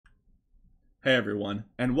Hey everyone,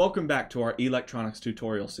 and welcome back to our electronics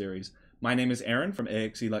tutorial series. My name is Aaron from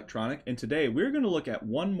AX Electronic, and today we're going to look at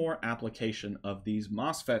one more application of these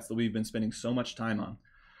MOSFETs that we've been spending so much time on.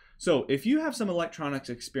 So if you have some electronics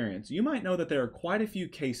experience, you might know that there are quite a few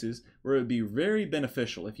cases where it would be very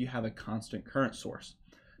beneficial if you have a constant current source.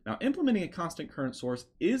 Now, implementing a constant current source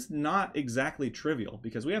is not exactly trivial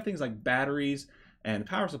because we have things like batteries and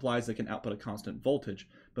power supplies that can output a constant voltage,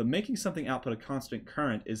 but making something output a constant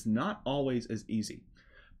current is not always as easy.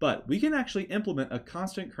 But we can actually implement a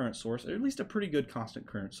constant current source, or at least a pretty good constant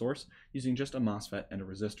current source, using just a MOSFET and a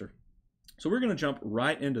resistor. So we're going to jump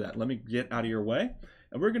right into that. Let me get out of your way,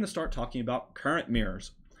 and we're going to start talking about current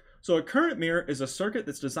mirrors. So a current mirror is a circuit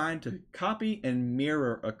that's designed to copy and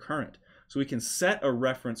mirror a current. So we can set a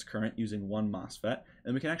reference current using one MOSFET,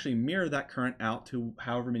 and we can actually mirror that current out to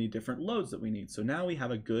however many different loads that we need. So now we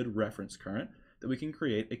have a good reference current that we can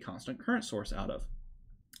create a constant current source out of.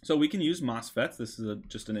 So we can use MOSFETs. This is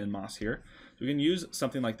just an NMOS here. So we can use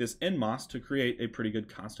something like this NMOS to create a pretty good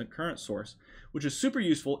constant current source, which is super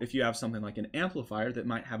useful if you have something like an amplifier that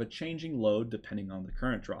might have a changing load depending on the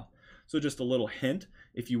current draw. So just a little hint,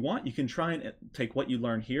 if you want, you can try and take what you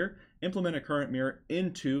learned here, implement a current mirror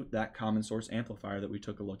into that common source amplifier that we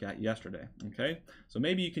took a look at yesterday, okay? So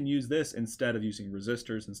maybe you can use this instead of using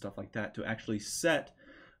resistors and stuff like that to actually set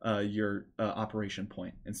your operation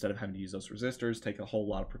point. Instead of having to use those resistors, take a whole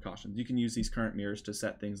lot of precautions. You can use these current mirrors to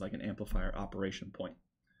set things like an amplifier operation point.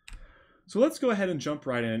 So let's go ahead and jump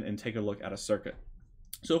right in and take a look at a circuit.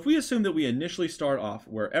 So if we assume that we initially start off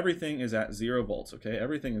where everything is at 0 volts, okay,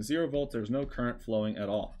 everything is 0 volts, there's no current flowing at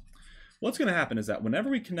all. What's going to happen is that whenever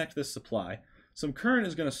we connect this supply, some current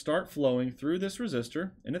is going to start flowing through this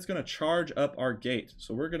resistor, and it's going to charge up our gate.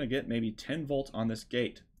 So we're going to get maybe 10 volts on this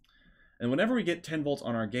gate. And whenever we get 10 volts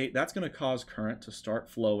on our gate, that's going to cause current to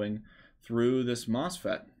start flowing through this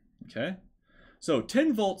MOSFET, okay? So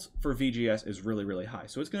 10 volts for VGS is really, really high.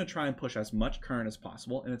 So it's going to try and push as much current as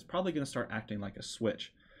possible, and it's probably going to start acting like a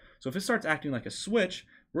switch. So if it starts acting like a switch,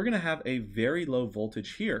 we're going to have a very low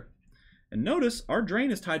voltage here. And notice our drain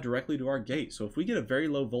is tied directly to our gate. So if we get a very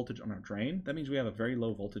low voltage on our drain, that means we have a very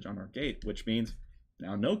low voltage on our gate, which means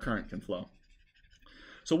now no current can flow.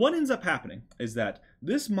 So what ends up happening is that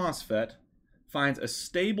this MOSFET finds a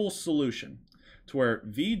stable solution to where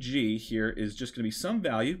VG here is just going to be some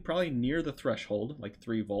value, probably near the threshold, like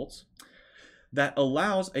 3 volts, that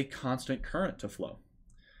allows a constant current to flow.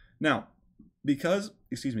 Now, because,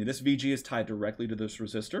 this VG is tied directly to this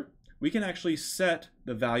resistor, we can actually set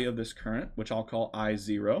the value of this current, which I'll call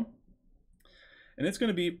I0, and it's going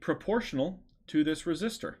to be proportional to this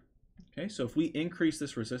resistor. Okay, so if we increase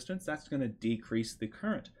this resistance, that's going to decrease the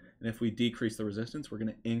current. And if we decrease the resistance, we're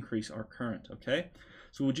going to increase our current, okay?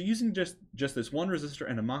 So using just this one resistor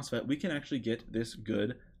and a MOSFET, we can actually get this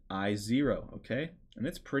good I0, okay? And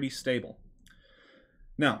it's pretty stable.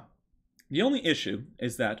 Now, the only issue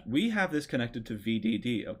is that we have this connected to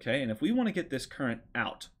VDD, okay? And if we want to get this current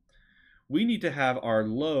out, we need to have our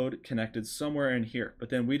load connected somewhere in here, but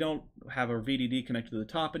then we don't have our VDD connected to the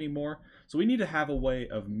top anymore, so we need to have a way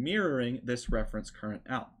of mirroring this reference current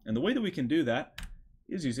out. And the way that we can do that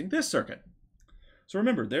is using this circuit. So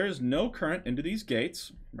remember, there is no current into these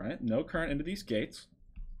gates, right? No current into these gates.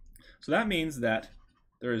 So that means that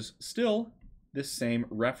there is still this same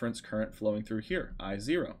reference current flowing through here,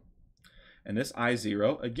 I0. And this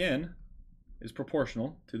I0, again, is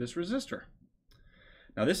proportional to this resistor.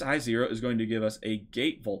 Now this I0 is going to give us a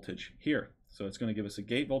gate voltage here. So it's going to give us a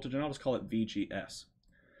gate voltage, and I'll just call it VGS.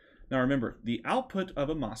 Now remember, the output of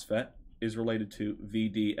a MOSFET is related to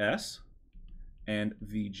VDS and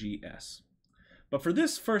VGS. But for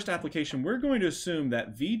this first application, we're going to assume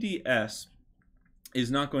that VDS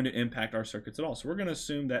is not going to impact our circuits at all. So we're going to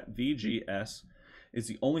assume that VGS is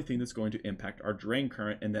the only thing that's going to impact our drain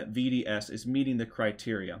current, and that VDS is meeting the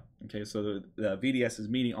criteria. Okay, so the VDS is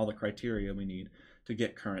meeting all the criteria we need to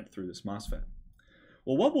get current through this MOSFET.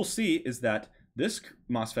 Well, what we'll see is that this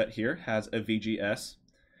MOSFET here has a VGS,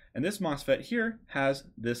 and this MOSFET here has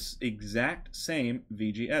this exact same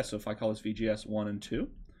VGS. So if I call this VGS 1 and 2,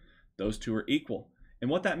 those two are equal. And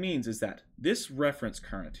what that means is that this reference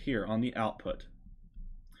current here on the output,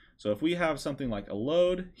 so if we have something like a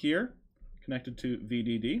load here connected to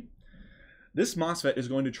VDD, this MOSFET is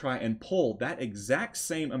going to try and pull that exact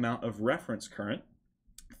same amount of reference current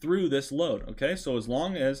through this load, okay? So as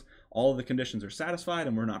long as all of the conditions are satisfied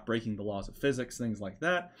and we're not breaking the laws of physics, things like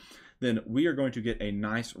that, then we are going to get a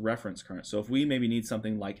nice reference current. So if we maybe need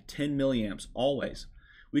something like 10 milliamps always,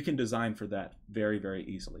 we can design for that very, very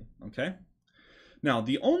easily, okay? Now,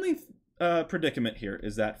 the only predicament here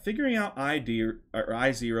is that figuring out ID or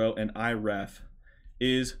I0 and IREF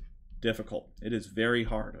is difficult. It is very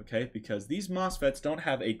hard, okay? Because these MOSFETs don't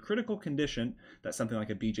have a critical condition that something like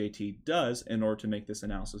a BJT does in order to make this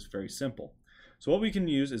analysis very simple. So what we can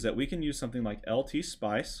use is that we can use something like LT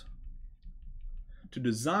Spice to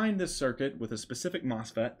design this circuit with a specific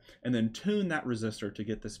MOSFET and then tune that resistor to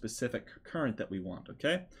get the specific current that we want,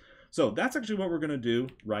 okay? So that's actually what we're going to do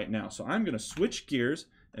right now. So I'm going to switch gears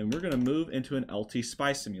and we're going to move into an LT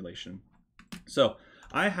Spice simulation. So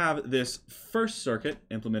I have this first circuit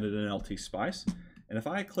implemented in LT Spice, and if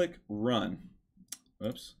I click run,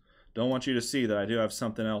 oops, don't want you to see that I do have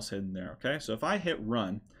something else hidden there, okay? So if I hit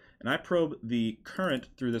run and I probe the current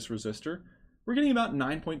through this resistor, we're getting about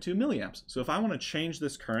 9.2 milliamps. So if I want to change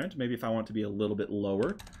this current, maybe if I want it to be a little bit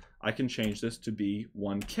lower, I can change this to be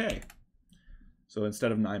 1K. So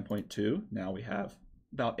instead of 9.2, now we have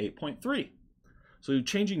about 8.3. So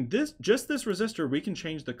changing this, just this resistor, we can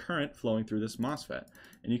change the current flowing through this MOSFET.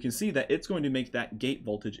 And you can see that it's going to make that gate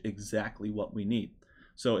voltage exactly what we need.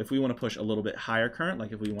 So if we want to push a little bit higher current,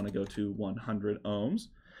 like if we want to go to 100 ohms,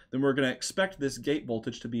 then we're going to expect this gate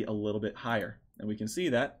voltage to be a little bit higher. And we can see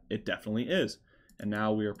that it definitely is. And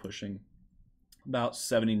now we are pushing about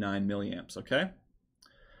 79 milliamps, okay?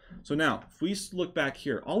 So now, if we look back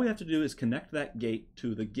here, all we have to do is connect that gate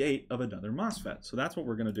to the gate of another MOSFET. So that's what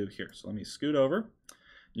we're going to do here. So let me scoot over.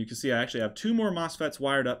 You can see I actually have two more MOSFETs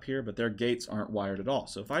wired up here, but their gates aren't wired at all.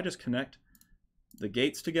 So if I just connect the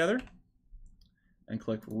gates together and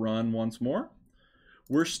click run once more,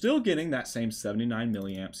 we're still getting that same 79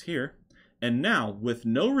 milliamps here. And now, with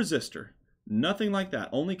no resistor, nothing like that,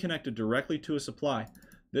 only connected directly to a supply,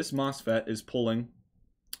 this MOSFET is pulling,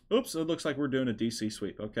 oops, it looks like we're doing a DC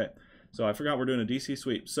sweep. Okay, so I forgot we're doing a DC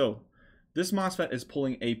sweep. So this MOSFET is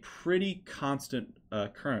pulling a pretty constant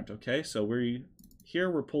current, okay? So here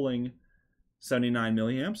we're pulling 79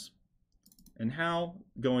 milliamps. And how,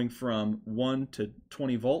 going from 1 to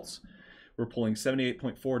 20 volts, we're pulling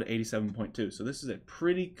 78.4 to 87.2. So this is a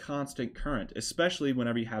pretty constant current, especially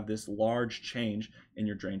whenever you have this large change in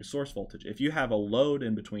your drain to source voltage. If you have a load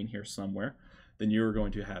in between here somewhere, then you're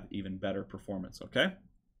going to have even better performance, okay?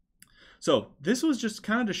 So this was just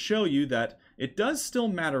kind of to show you that it does still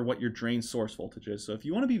matter what your drain source voltage is. So if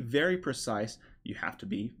you want to be very precise, you have to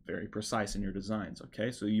be very precise in your designs,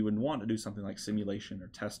 okay? So you would want to do something like simulation or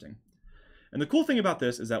testing. And the cool thing about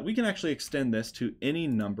this is that we can actually extend this to any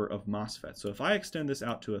number of MOSFETs. So if I extend this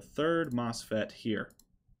out to a third MOSFET here,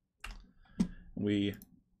 we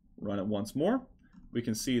run it once more, we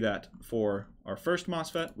can see that for our first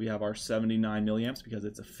MOSFET, we have our 79 milliamps because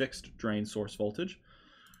it's a fixed drain source voltage.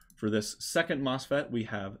 For this second MOSFET, we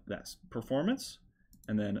have that performance.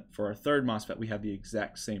 And then for our third MOSFET, we have the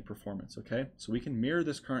exact same performance, okay? So we can mirror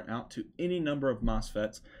this current out to any number of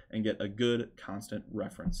MOSFETs and get a good constant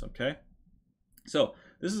reference, okay? So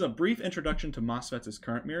this is a brief introduction to MOSFETs as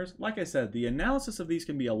current mirrors. Like I said, the analysis of these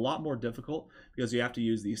can be a lot more difficult because you have to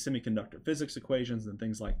use these semiconductor physics equations and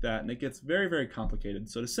things like that, and it gets very, very complicated.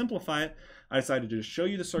 So to simplify it, I decided to just show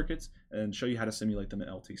you the circuits and show you how to simulate them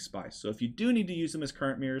in LT Spice. So if you do need to use them as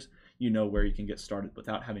current mirrors, you know where you can get started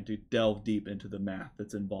without having to delve deep into the math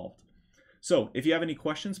that's involved. So if you have any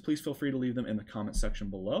questions, please feel free to leave them in the comment section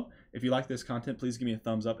below. If you like this content, please give me a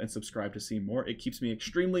thumbs up and subscribe to see more. It keeps me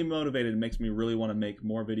extremely motivated and makes me really want to make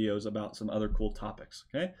more videos about some other cool topics,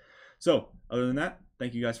 okay? So other than that,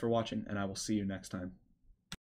 thank you guys for watching, and I will see you next time.